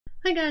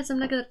Hi guys, I'm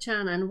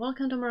Nagadir-chan and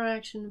welcome to my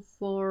reaction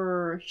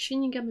for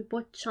Shinigami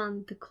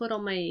Bocchan to Kuro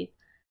Maid,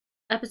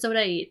 episode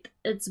 8.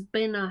 It's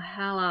been a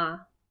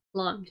hella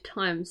long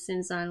time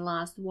since I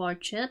last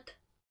watched it.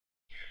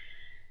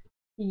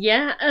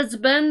 Yeah, it's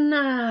been...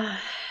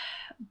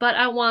 but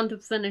I want to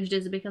finish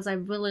this because I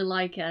really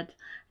like it.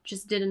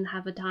 Just didn't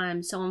have the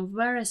time, so I'm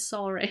very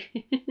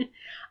sorry.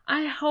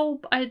 I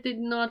hope I did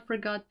not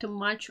forget too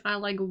much. I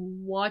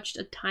watched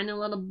a tiny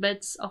little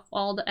bits of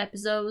all the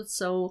episodes,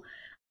 so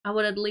I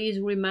would at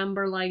least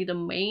remember the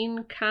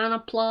main kind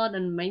of plot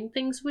and main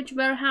things which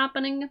were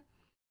happening.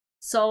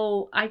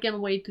 So I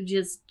can wait to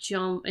just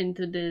jump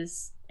into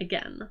this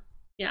again.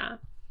 Yeah.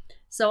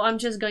 So I'm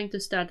just going to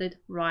start it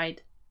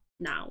right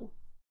now.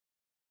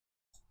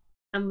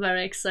 I'm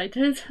very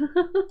excited.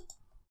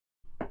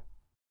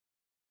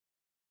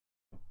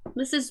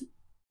 This is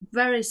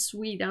very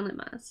sweet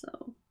anime,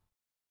 so.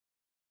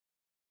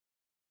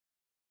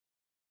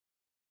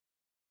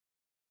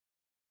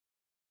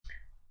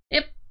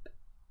 Yep.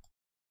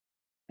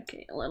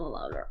 Okay, a little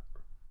louder.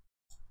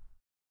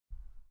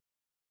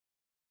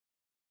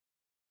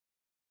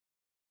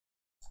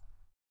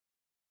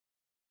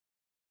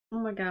 Oh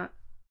my god.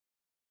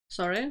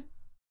 Sorry?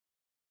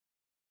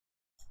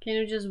 Can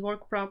you just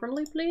work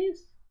properly,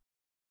 please?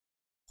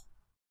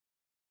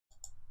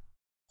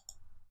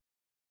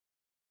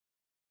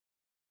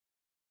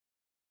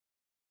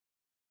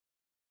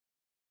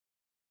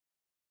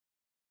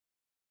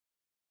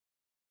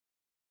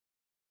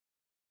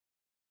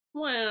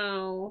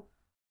 Well,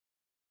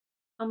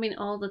 I mean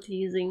all the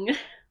teasing.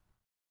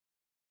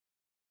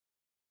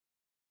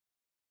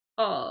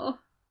 Oh.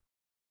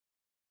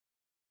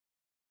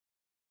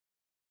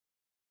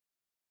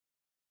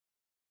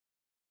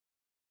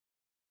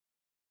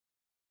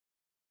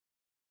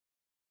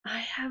 I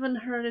haven't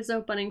heard his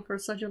opening for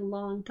such a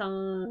long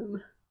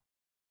time.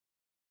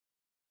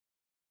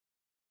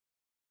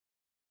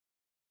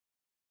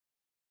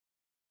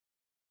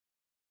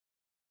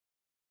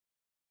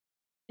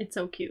 It's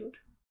so cute.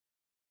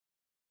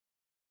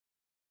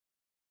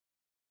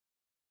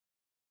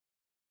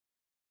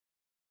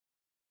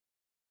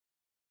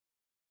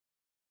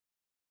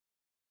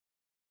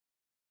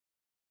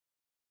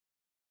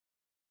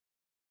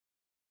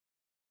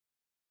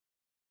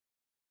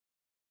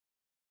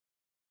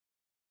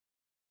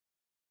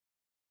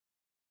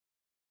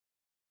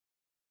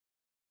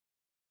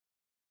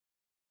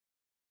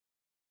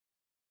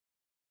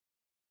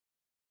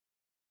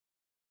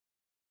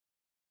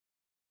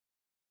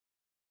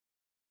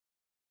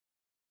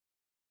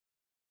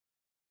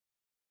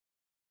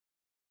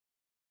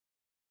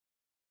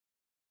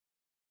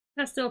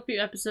 There's still a few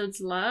episodes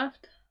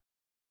left,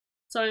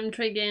 so I'm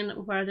intrigued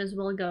where this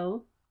will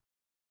go.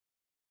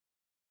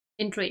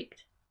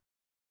 Intrigued.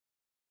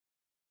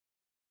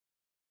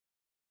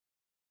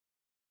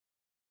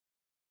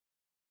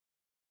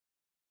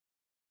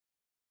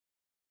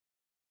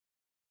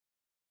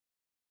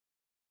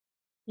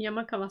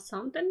 Yamakawa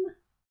something?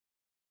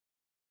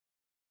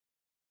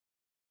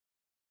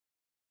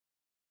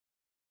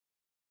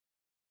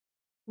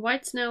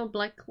 White snow,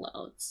 black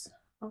clouds.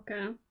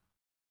 Okay.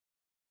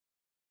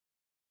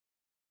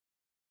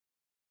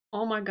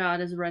 Oh my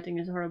god, his writing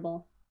is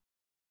horrible.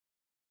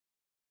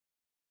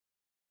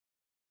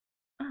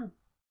 Oh.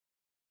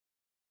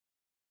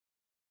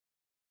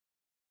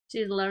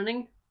 She's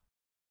learning.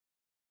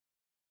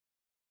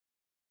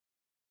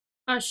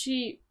 Oh,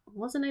 she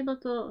wasn't able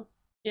to,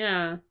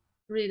 yeah,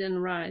 read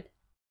and write.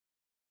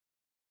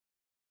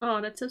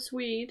 Oh, that's so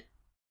sweet.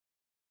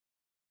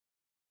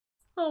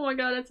 Oh my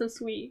god, that's so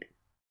sweet.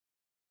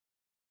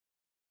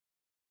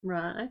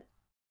 Right.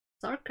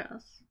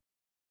 Sarcasm.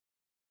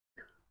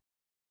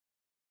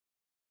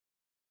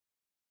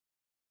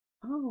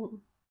 Oh.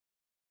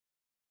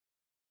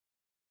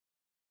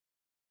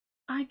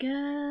 I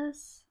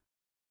guess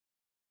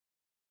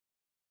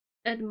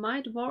it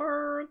might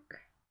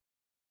work.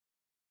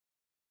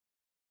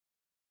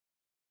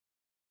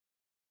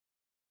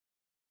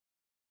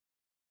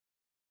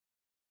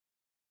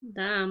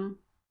 Damn.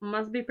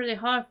 Must be pretty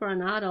hard for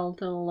an adult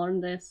to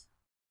learn this.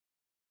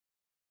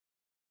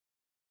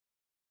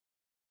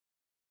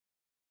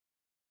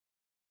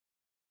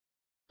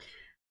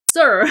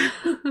 Sir!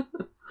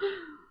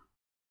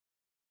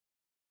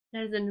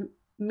 There's a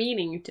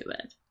meaning to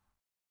it.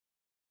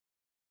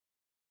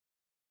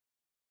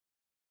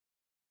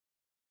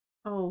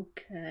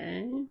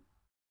 Okay.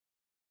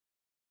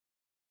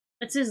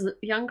 It's his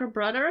younger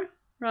brother,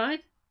 right?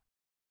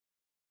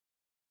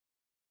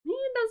 He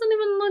doesn't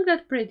even look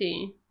that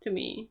pretty to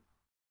me.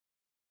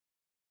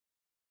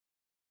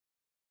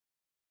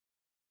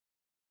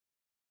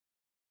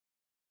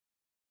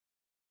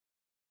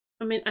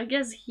 I mean, I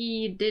guess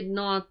he did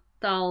not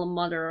tell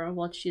mother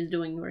what she's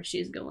doing, where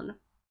she's going.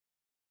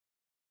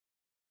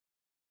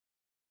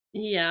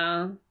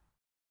 Yeah.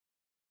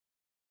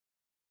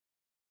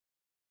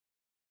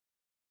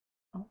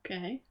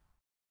 Okay.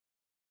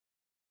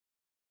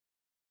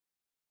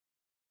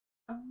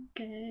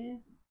 Okay.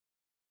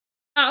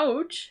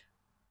 Ouch.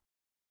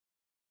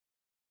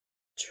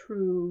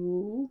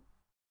 True.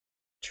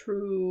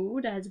 True,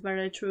 that's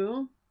very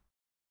true.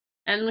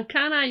 And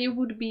Kana, you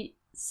would be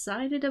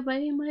sided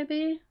away,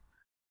 maybe?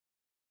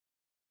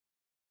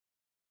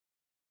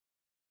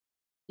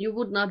 You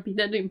would not be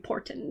that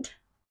important.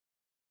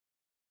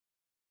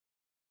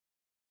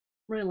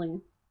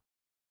 Really?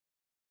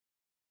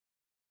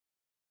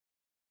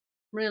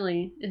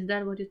 Really? Is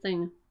that what you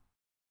think?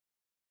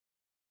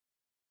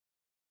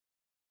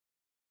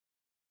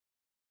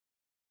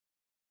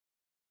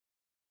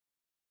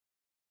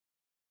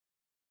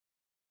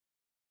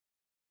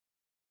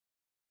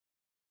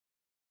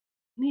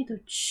 Need to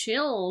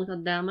chill,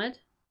 goddammit.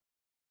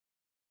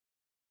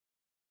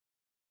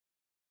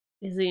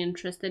 Is he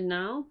interested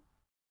now?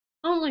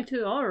 Only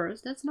 2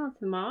 hours, that's not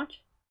too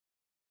much.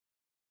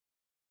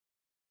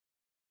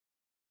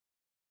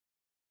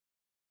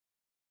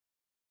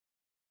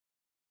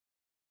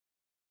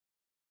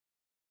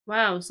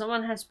 Wow,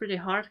 someone has pretty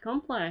hard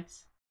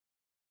complex.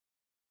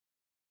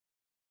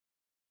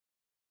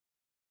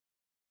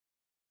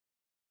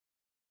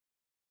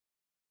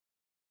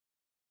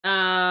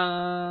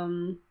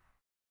 Um,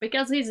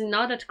 because he's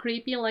not that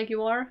creepy like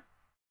you are.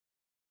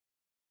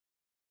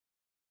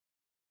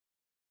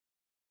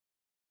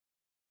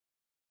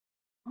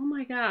 Oh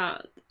my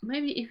god.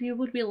 Maybe if you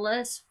would be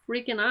less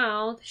freaking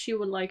out, she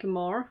would like him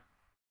more.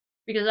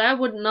 Because I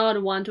would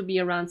not want to be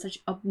around such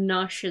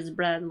obnoxious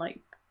bread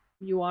like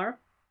you are.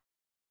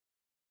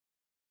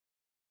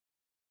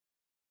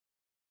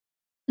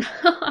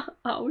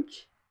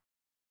 Ouch.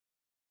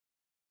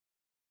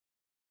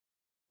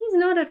 He's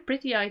not that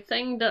pretty. I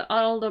think the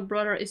older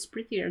brother is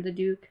prettier, the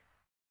Duke.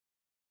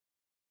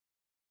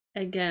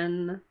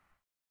 Again.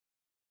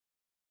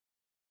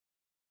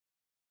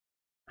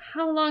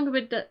 How long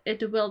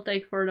it will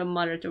take for the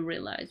mother to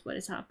realize what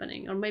is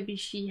happening? Or maybe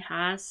she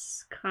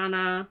has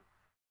kinda...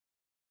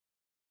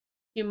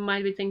 You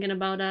might be thinking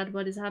about that,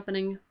 what is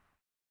happening.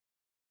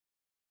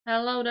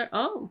 Hello there.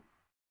 Oh.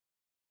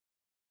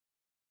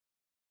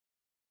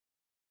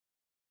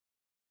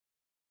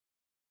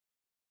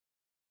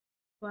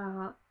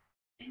 Well,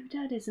 if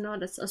that is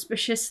not a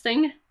suspicious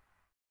thing.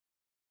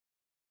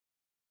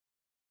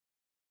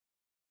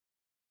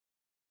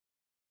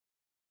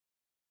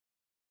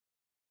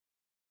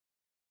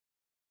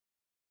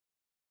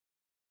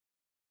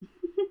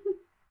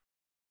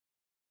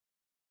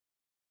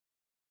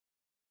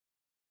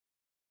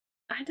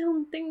 I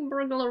don't think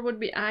burglar would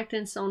be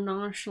acting so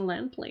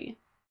nonchalantly.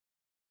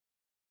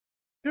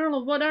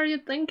 Girl, what are you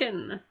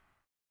thinking?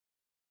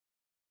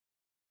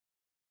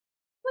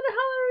 What the hell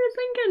are you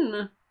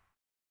thinking?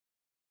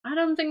 I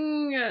don't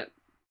think...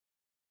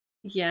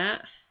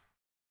 yeah.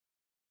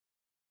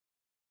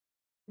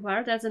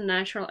 Where? That's a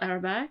natural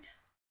airbag?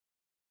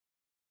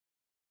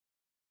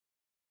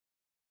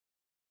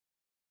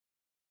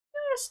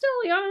 You're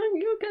still young,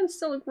 you can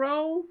still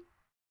grow.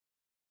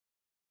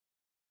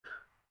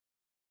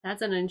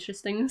 That's an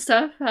interesting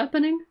stuff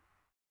happening.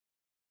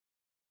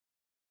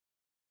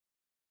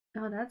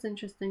 Oh, that's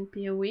interesting,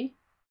 POE.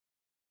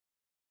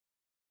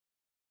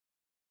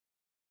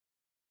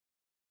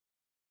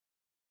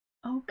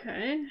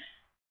 Okay.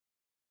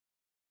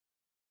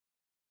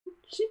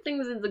 She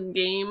thinks it's a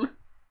game.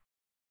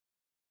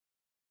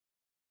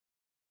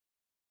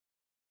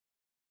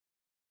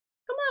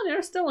 Come on,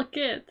 you're still a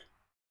kid.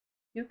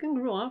 You can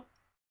grow up.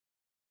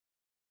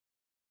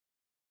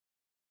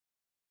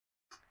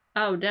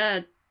 Oh,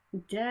 Dad.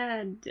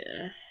 Dad.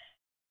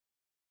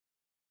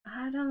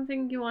 I don't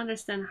think you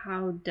understand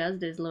how does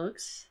this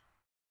looks.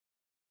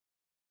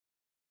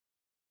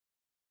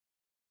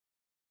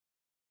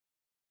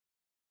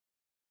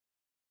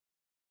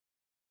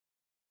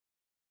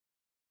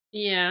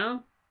 Yeah.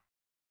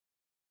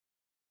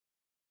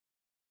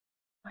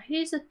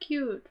 He's a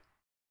cute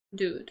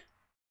dude.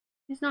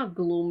 He's not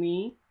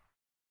gloomy.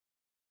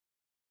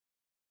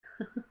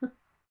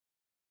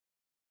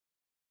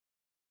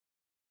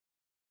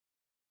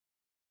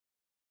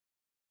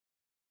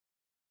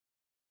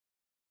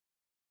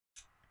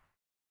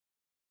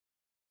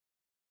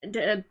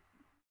 The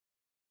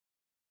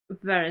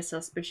very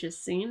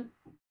suspicious scene.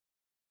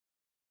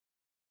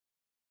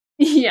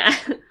 Yeah.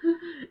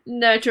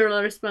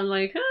 Natural response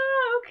like, ah,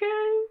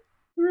 okay.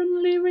 We're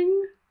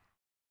leaving.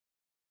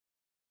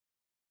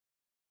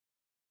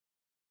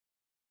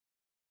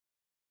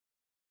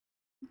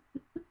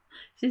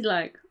 She's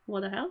like,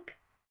 what the hell?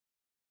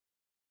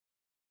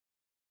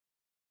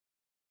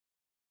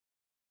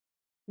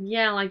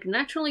 Yeah, like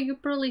naturally you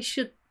probably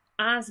should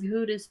ask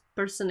who this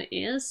person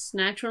is.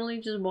 Naturally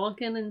just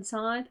walking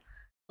inside.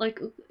 Like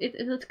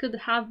it could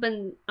have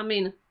been, I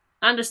mean,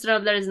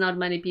 understood there is not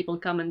many people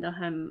coming to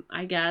him,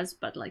 I guess,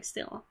 but like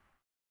still.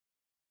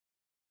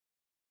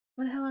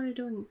 What the hell are you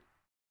doing?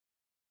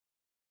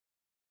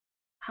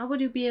 How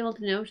would you be able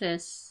to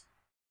notice?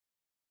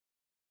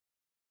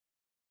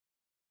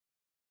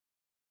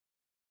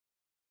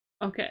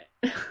 Okay.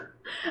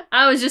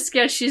 I was just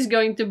scared she's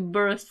going to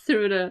burst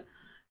through the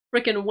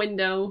freaking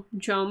window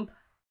jump.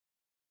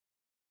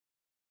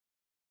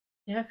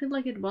 Yeah, I feel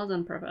like it was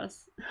on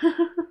purpose.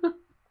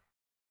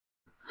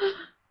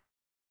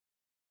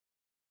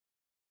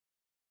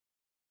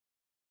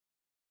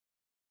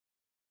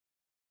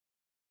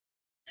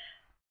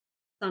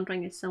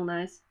 Soundtrack is so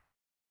nice.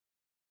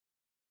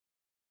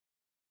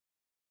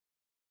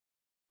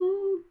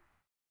 Mm.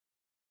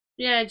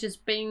 Yeah,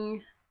 just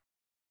being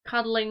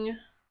cuddling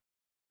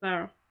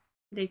where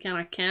they kind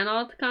of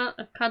cannot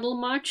cuddle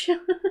much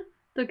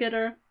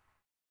together.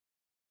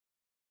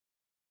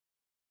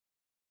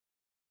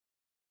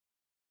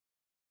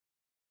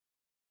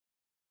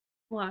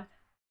 What?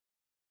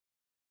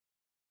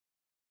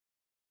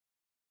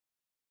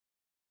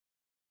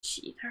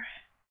 Cheater.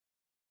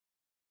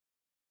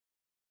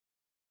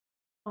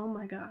 Oh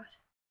my god.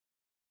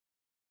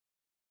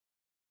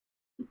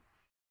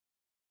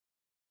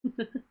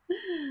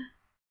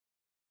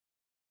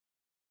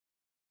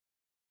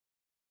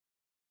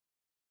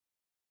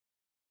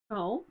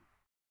 Oh,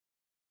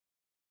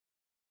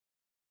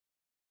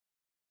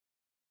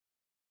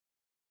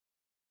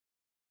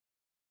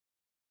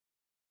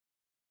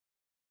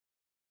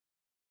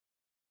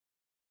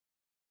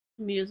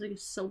 music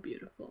is so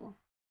beautiful.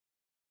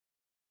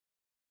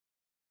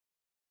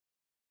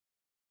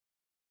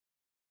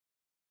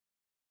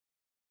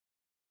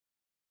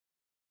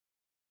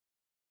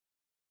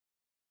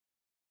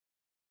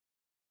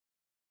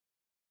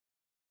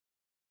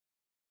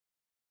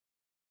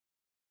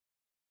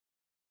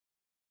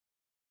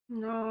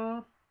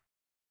 No,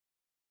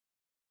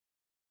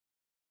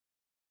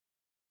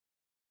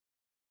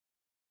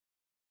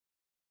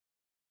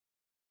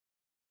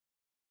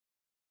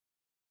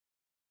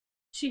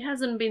 she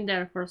hasn't been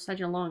there for such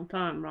a long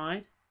time,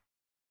 right?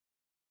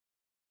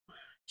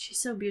 She's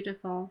so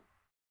beautiful.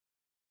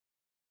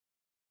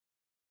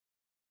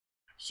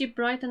 She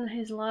brightened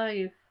his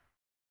life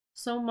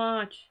so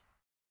much.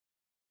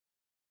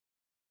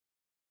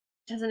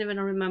 Doesn't even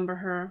remember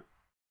her.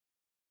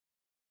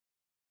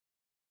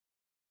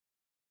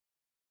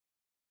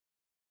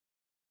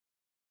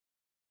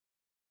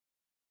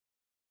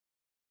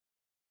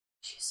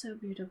 She's so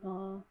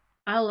beautiful.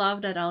 I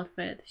love that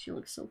outfit. She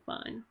looks so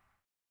fine.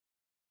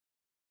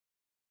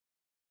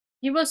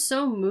 He was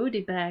so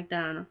moody back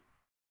then.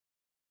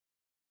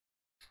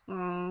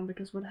 Oh,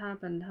 because what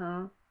happened,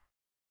 huh?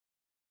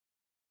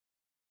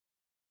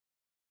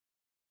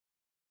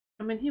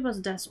 I mean, he was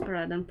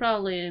desperate and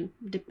probably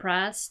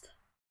depressed.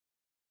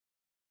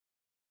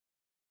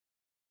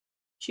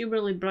 She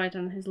really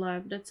brightened his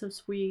life. That's so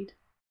sweet.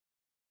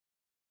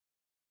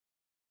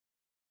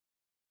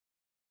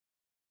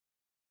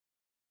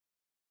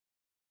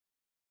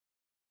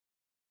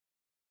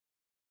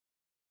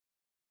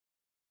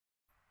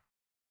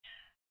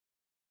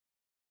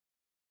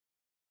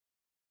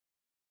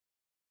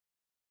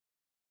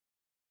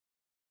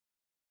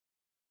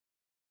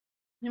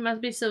 He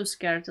must be so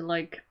scared to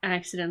like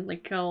accidentally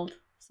kill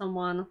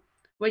someone.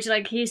 Which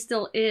like he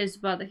still is,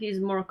 but he's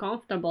more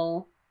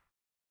comfortable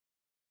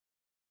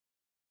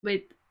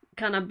with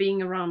kind of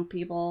being around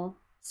people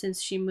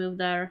since she moved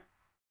there.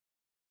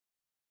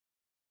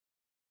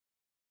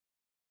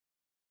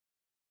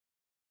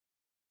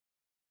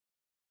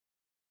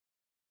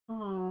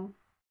 Oh.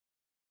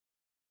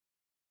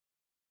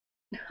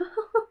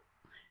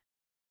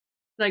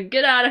 Like,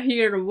 get out of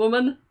here,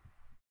 woman.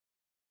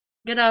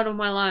 Get out of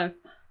my life.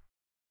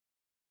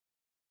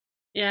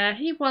 Yeah,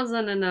 he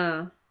wasn't in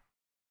a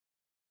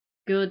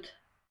good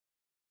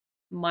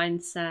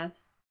mindset.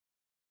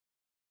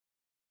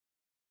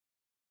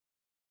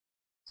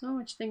 So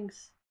much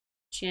things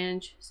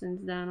change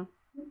since then.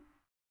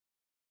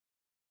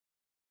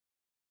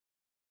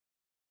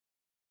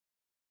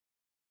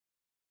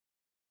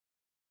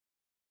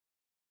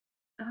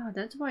 Oh,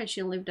 that's why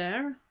she lived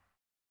there?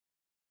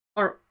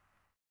 Or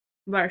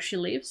where she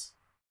lives?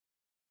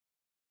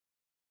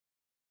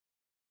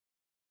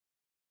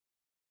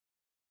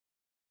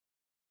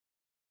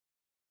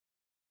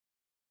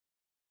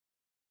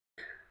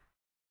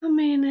 I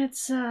mean,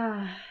 it's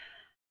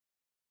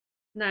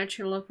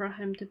natural for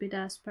him to be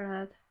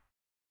desperate.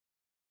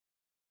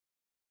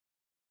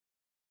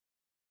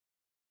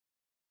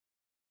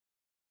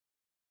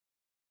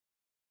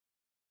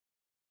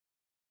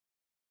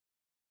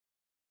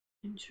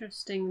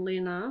 Interesting,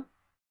 Lena.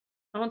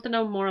 I want to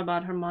know more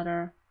about her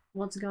mother.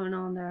 What's going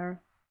on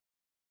there?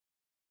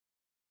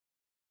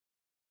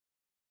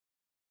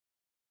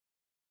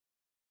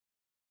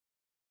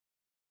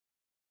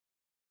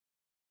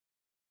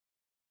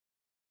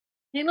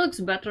 He looks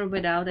better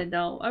without it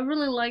though. I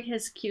really like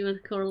his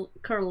cute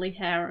curly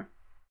hair.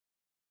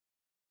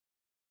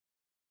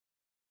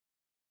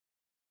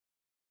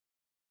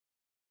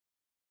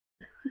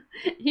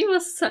 He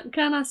was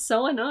kind of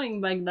so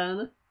annoying back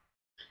then.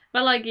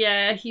 But like,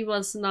 yeah, he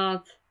was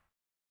not.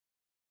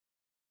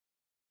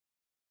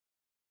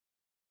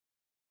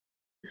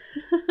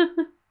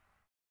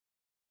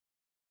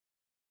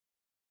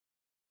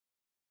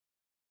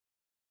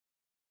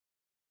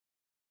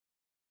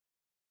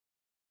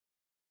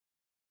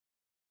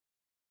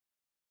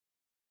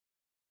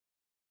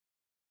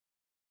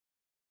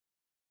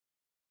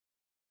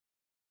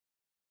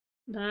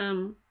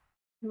 Damn,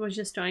 he was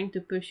just trying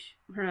to push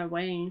her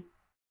away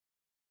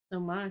so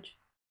much.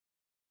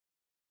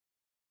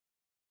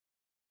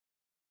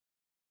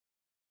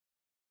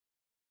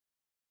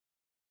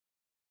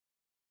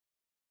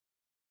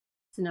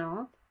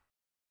 not.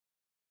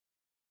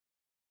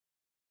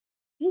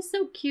 He's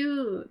so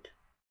cute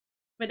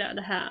without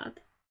the hat.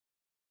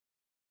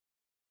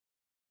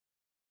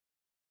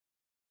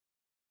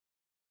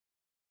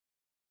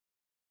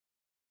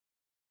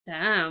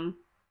 Damn.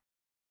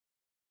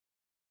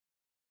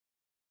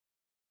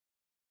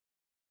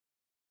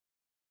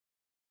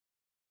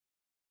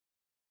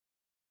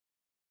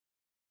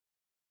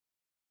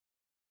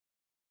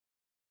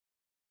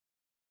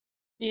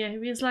 Yeah, he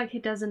feels like he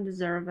doesn't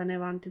deserve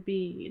anyone to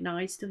be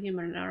nice to him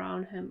and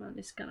around him and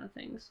these kind of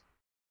things.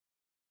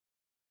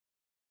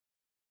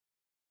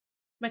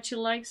 But she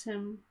likes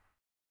him.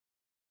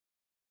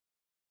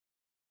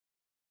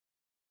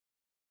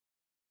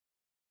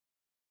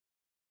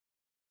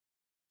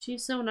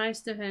 She's so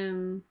nice to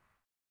him.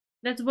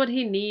 That's what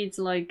he needs,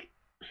 like,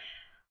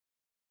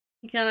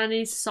 he kinda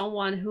needs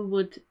someone who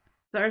would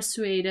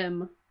persuade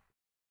him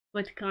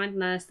with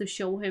kindness to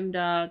show him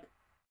that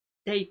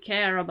they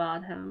care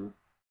about him.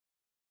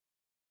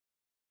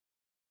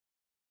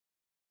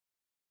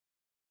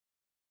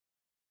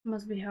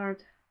 Must be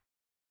hard.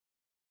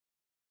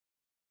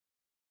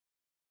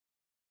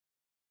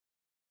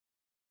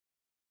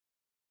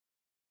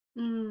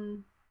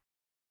 Hmm.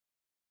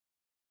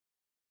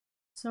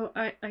 So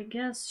I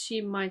guess she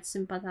might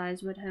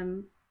sympathize with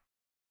him.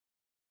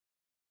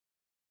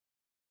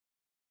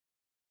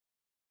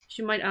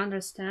 She might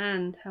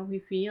understand how he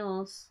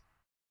feels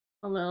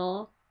a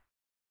little.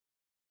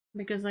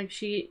 Because like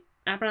she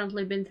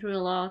apparently been through a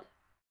lot.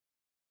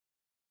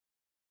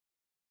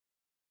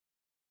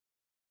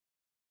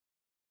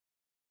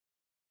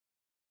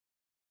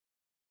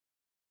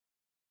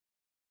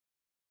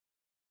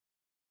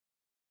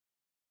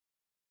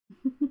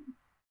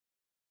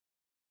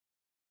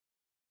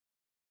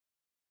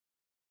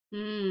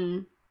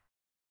 Hmm.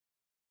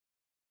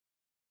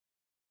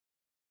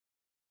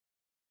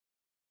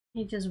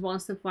 He just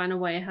wants to find a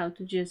way how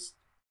to just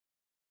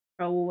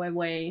throw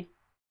away.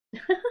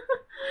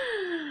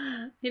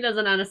 He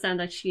doesn't understand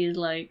that she's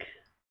like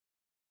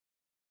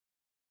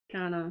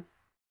kind of,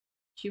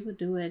 she would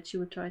do it, she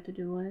would try to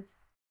do it.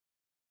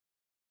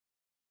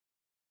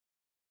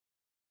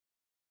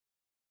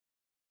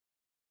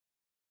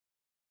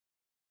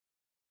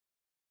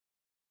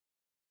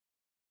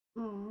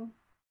 Oh,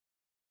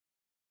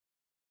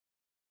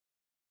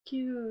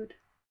 cute.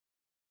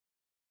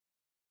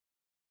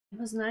 It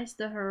was nice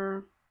to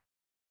her.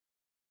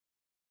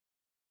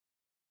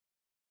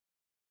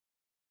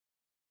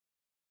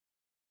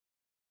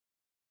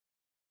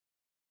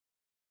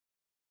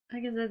 I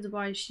guess that's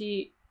why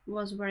she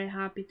was very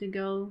happy to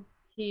go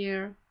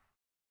here.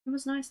 It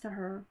was nice to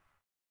her.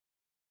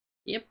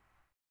 Yep.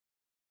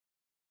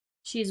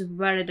 She's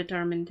very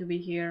determined to be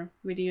here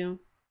with you.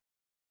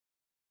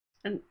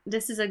 And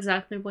this is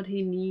exactly what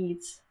he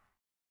needs.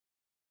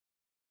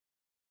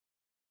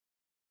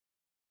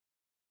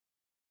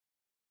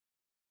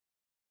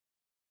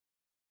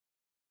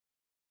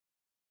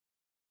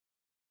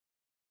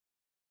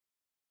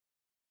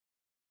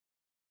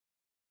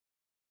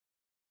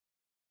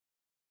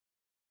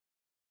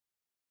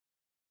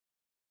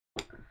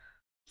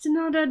 It's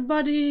not that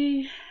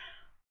buddy.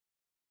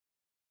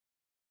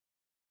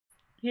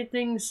 He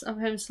thinks of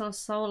himself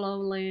so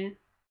lowly.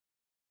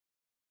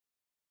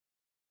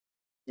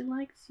 He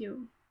likes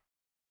you.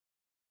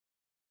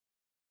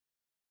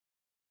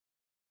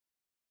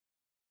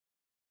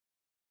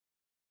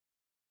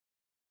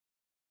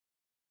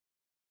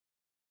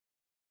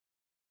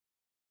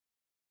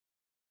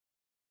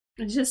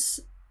 It's just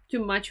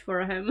too much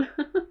for him.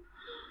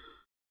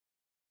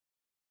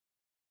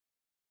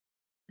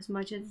 As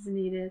much as is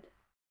needed.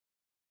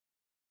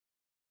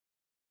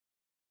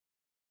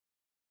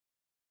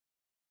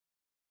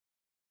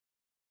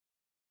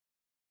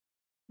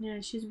 Yeah,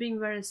 she's being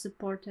very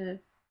supportive.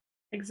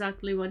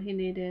 Exactly what he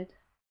needed.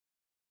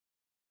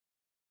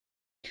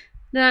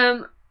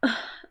 Damn,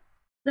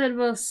 that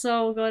was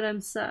so good.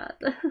 I'm sad.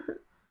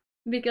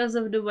 Because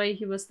of the way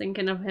he was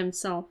thinking of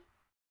himself.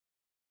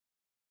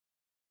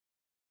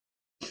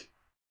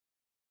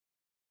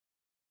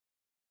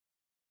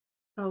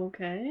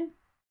 Okay.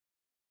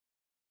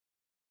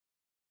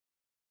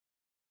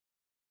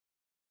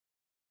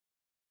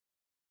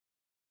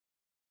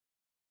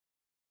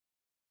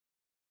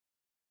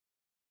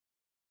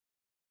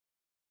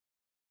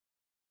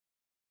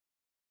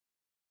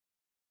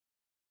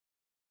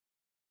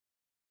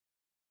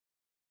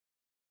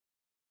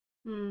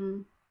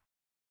 Hmm.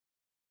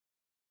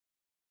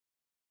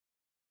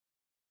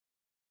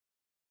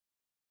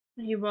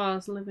 He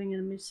was living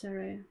in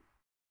misery.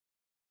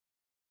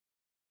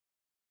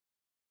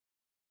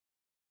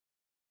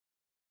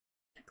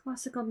 The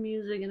classical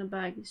music in a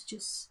bag is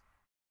just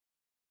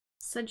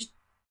such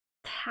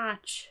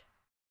touch.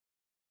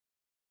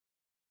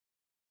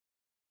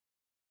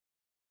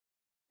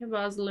 He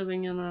was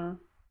living in a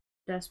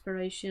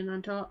desperation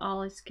until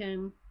Alice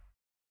came.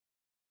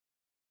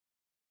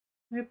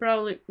 He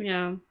probably,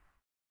 yeah,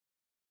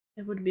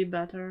 it would be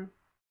better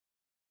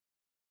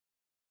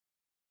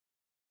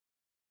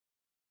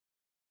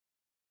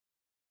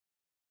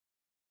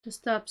to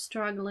stop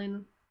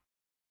struggling.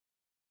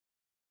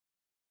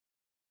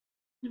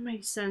 It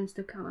makes sense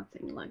to kind of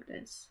think like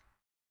this.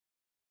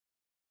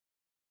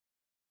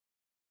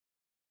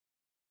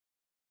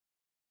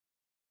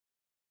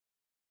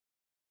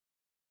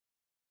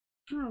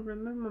 Oh,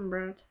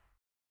 remember it.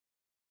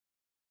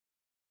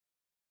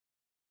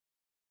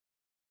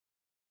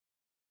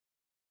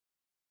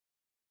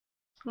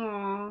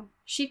 Aw,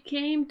 she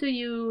came to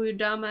you, you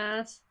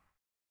dumbass.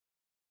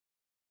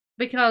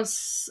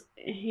 Because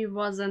he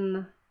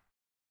wasn't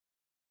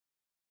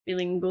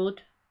feeling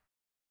good.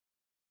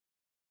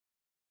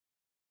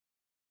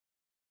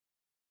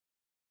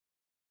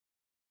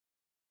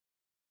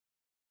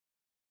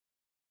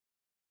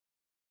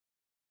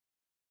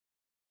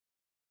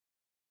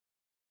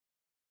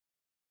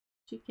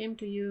 She came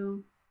to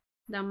you,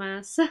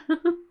 dumbass.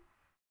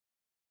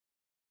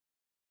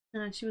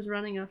 And she was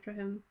running after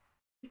him.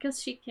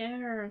 Because she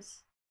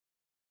cares.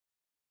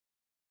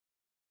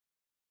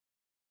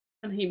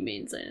 And he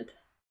means it.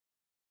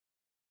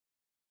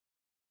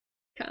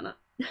 Kinda.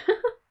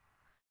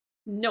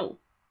 No.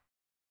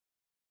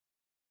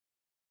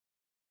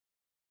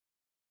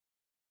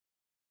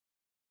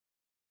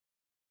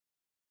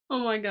 Oh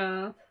my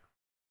god.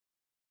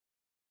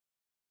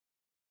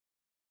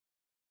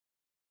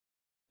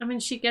 I mean,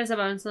 she cares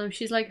about him, so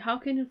she's like, how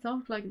can you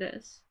talk like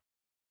this?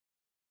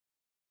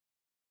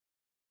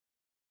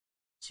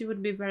 She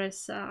would be very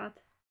sad.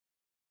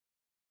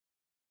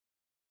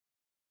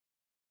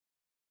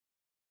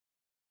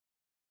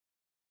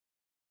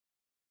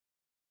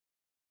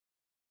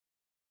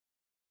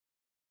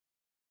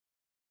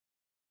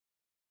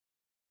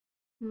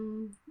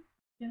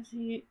 Yes,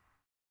 he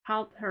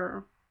helped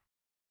her.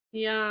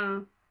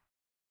 Yeah.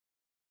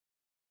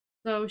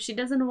 So she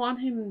doesn't want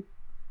him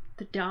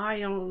to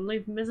die or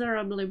live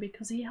miserably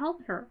because he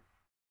helped her.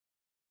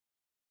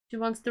 She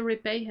wants to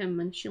repay him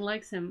and she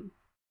likes him.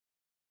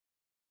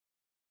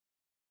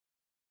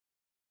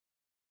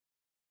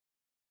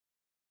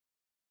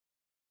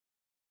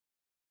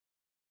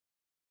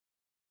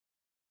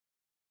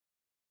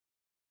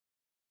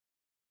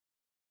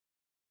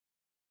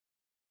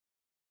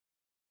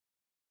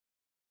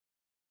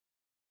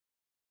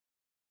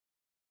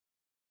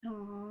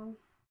 Oh,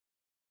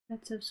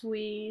 that's so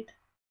sweet.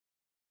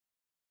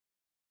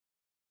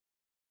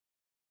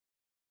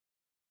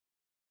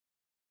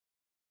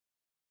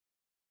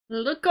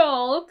 Look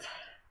out!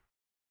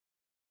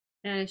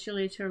 Yeah, she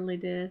literally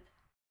did.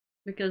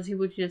 Because he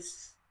would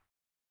just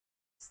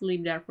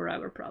sleep there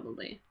forever,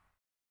 probably.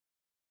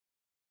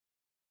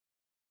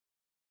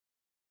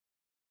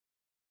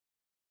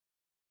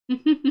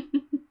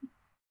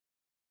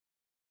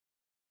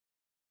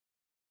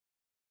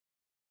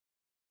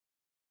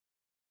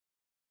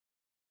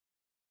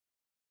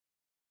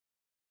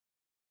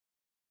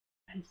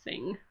 I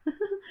think.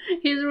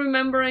 He's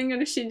remembering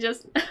and she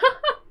just...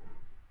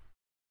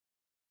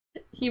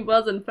 He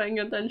wasn't paying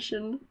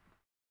attention.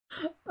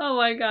 Oh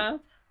my god.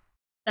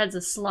 That's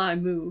a sly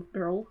move,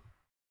 girl.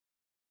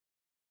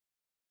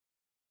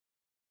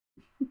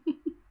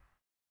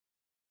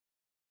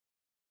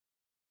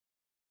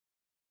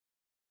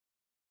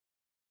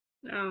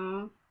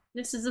 Oh,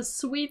 this is the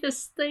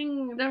sweetest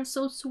thing. They're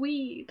so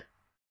sweet.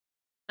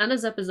 And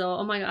this episode,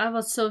 oh my god, I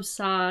was so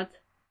sad.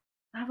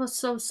 I was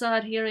so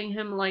sad hearing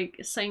him like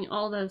saying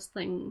all those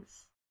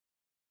things.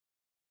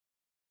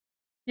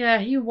 Yeah,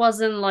 he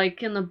wasn't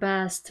like in the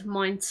best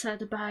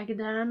mindset back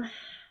then.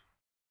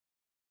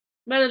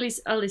 But at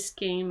least Alice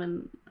came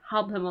and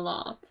helped him a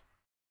lot.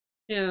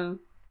 Yeah.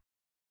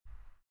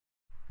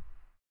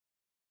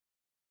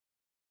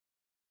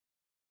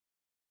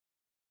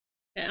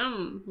 Yeah,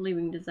 I'm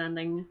leaving this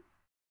ending.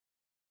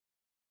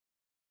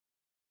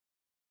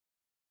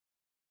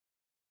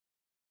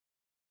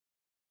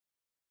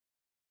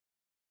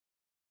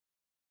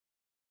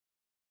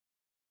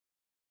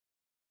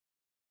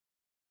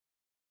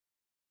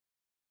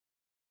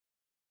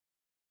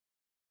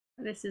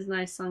 This is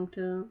nice song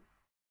too.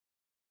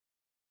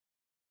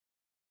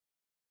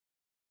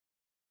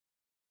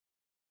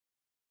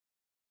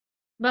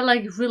 But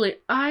like really,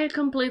 I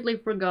completely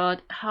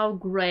forgot how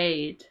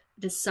great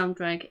this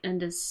soundtrack and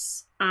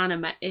this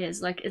anime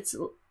is. Like it's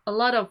a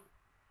lot of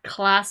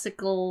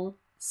classical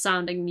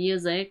sounding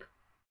music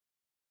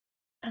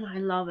and I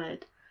love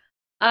it.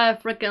 I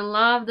freaking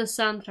love the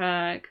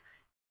soundtrack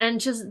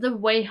and just the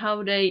way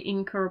how they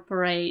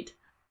incorporate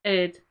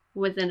it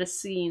within the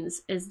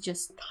scenes is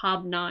just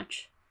top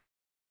notch.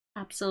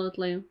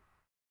 Absolutely.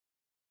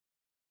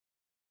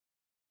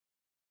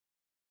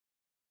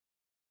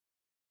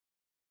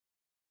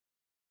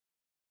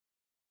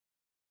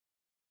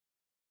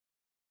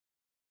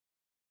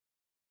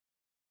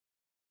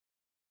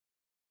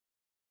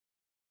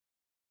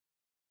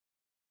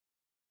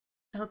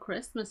 Oh,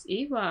 Christmas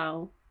Eve,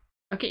 wow.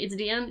 Okay, it's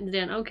the end, it's the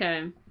end,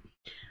 okay.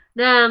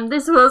 Damn,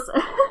 this was...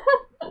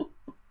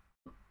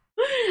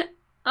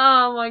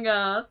 Oh my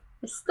god.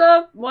 I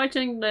stopped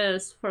watching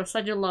this for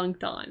such a long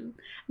time.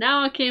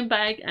 Now I came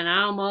back and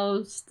I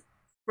almost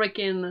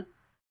freaking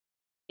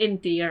in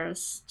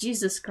tears.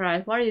 Jesus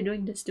Christ, why are you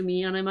doing this to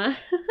me, anime?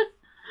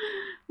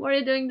 Why are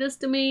you doing this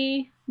to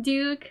me,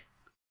 Duke?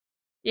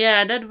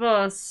 Yeah, that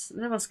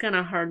was kind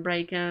of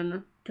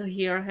heartbreaking to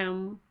hear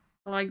him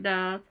like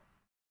that.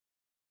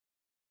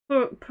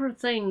 Poor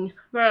thing.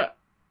 But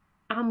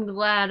I'm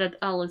glad that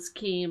Alice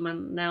came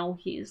and now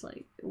he's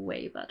like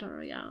way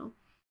better, yeah.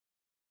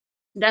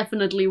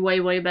 Definitely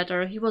way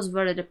better. He was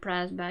very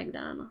depressed back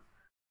then.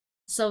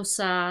 So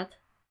sad.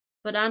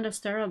 But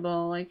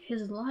understandable, like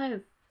his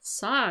life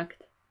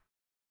sucked.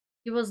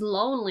 He was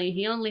lonely.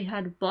 He only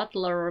had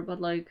Butler,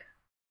 but like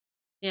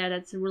yeah,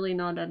 that's really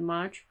not that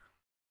much.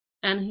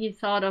 And he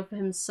thought of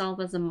himself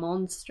as a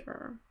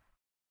monster.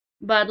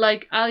 But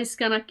like Alice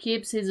kinda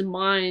keeps his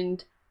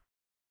mind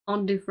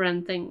on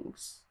different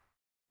things.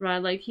 Right?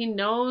 Like he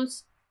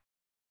knows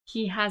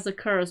he has a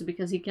curse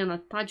because he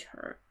cannot touch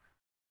her.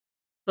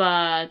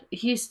 But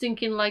he's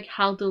thinking like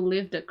how to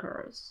live the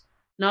curse.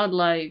 Not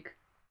like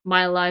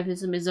my life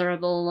is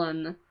miserable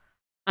and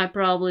I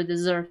probably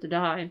deserve to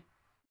die.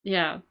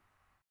 Yeah,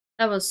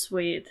 that was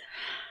sweet.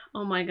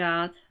 Oh my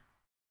god.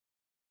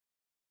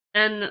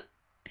 And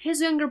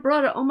his younger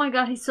brother, oh my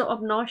god, he's so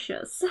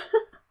obnoxious.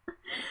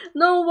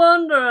 No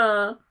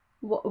wonder.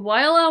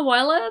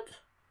 Violet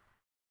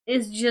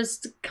is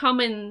just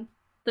coming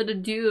to the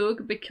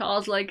Duke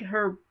because like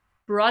her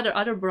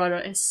other brother,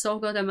 is so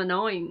goddamn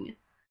annoying.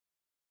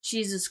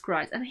 Jesus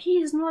Christ. And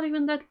he is not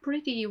even that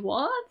pretty.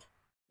 What?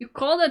 You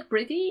call that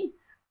pretty?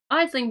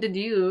 I think the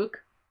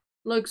Duke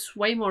looks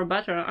way more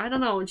better. I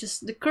don't know,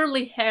 just the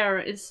curly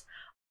hair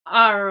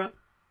are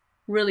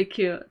really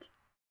cute.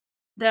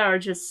 They are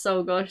just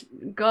so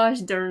gosh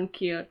darn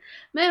cute.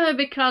 Maybe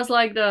because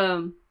like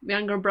the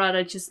younger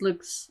brother just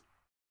looks,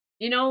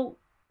 you know,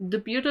 the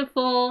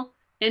beautiful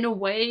in a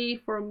way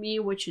for me,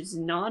 which is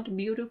not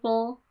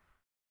beautiful.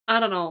 I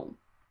don't know.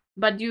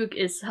 But Duke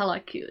is hella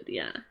cute,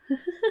 yeah.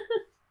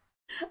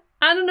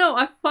 I don't know,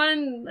 I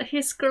find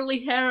his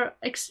curly hair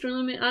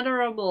extremely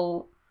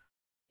adorable.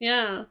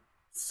 Yeah,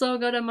 so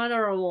good and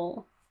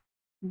adorable.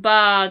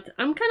 But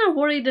I'm kind of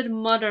worried that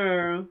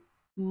Mother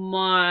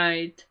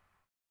might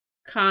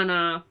kind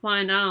of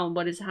find out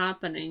what is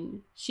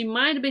happening. She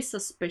might be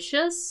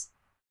suspicious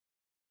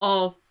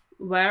of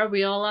where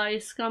Viola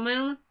is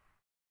coming.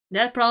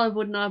 That probably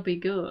would not be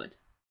good,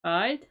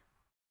 right?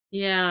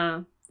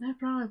 Yeah, that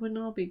probably would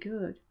not be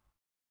good.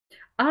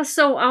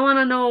 Also, I want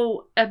to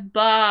know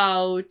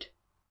about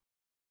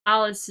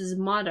Alice's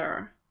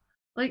mother.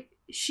 Like,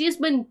 she's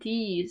been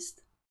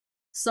teased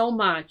so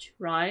much,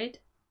 right?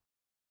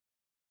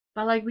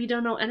 But like, we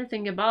don't know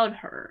anything about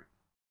her.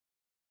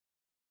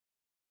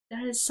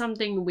 There is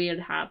something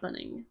weird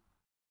happening.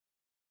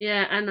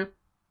 Yeah, and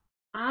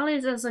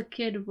Alice as a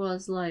kid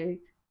was like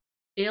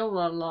ill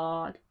a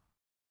lot.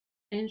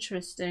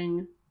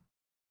 Interesting.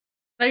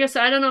 I guess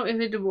I don't know if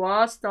it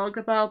was talked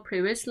about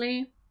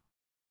previously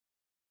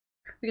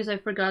because I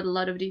forgot a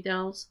lot of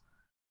details.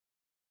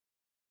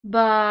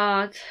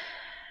 But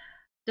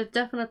that's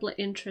definitely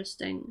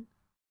interesting.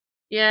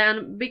 Yeah,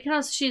 and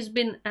because she's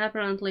been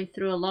apparently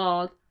through a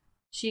lot,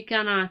 she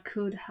kinda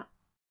could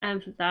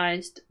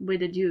empathized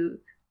with the Duke.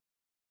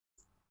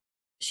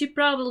 She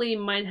probably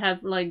might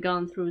have like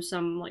gone through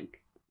some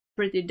like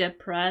pretty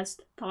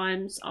depressed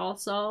times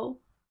also.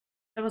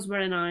 That was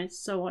very nice.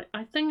 So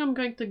I think I'm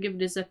going to give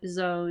this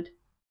episode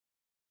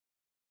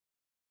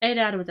 8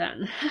 out of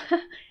 10.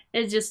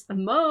 It's just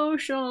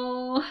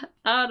emotional,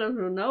 out of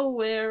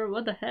nowhere.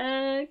 What the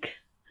heck?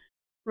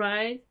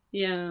 Right?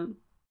 Yeah.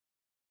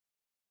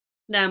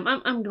 Damn,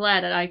 I'm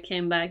glad that I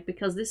came back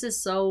because this is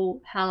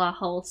so hella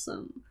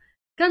wholesome.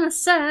 Kinda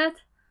sad,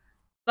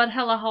 but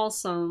hella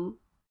wholesome.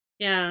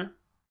 Yeah.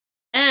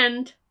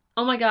 And,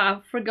 oh my god,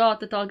 I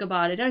forgot to talk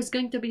about it. There's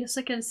going to be a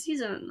second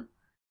season.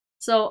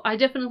 So I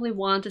definitely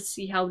want to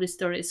see how this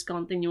story is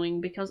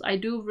continuing because I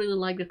do really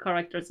like the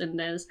characters in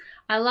this.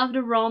 I love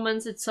the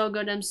romance, it's so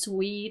goddamn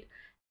sweet.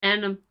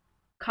 And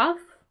Cuff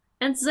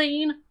and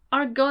Zane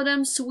are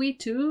goddamn sweet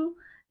too.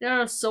 They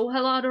are so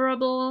hella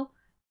adorable.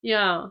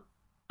 Yeah,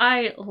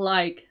 I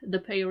like the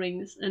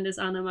pairings in this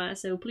anime,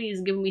 so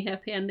please give me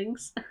happy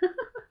endings.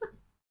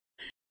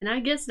 And I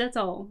guess that's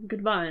all.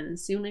 Goodbye and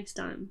see you next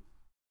time.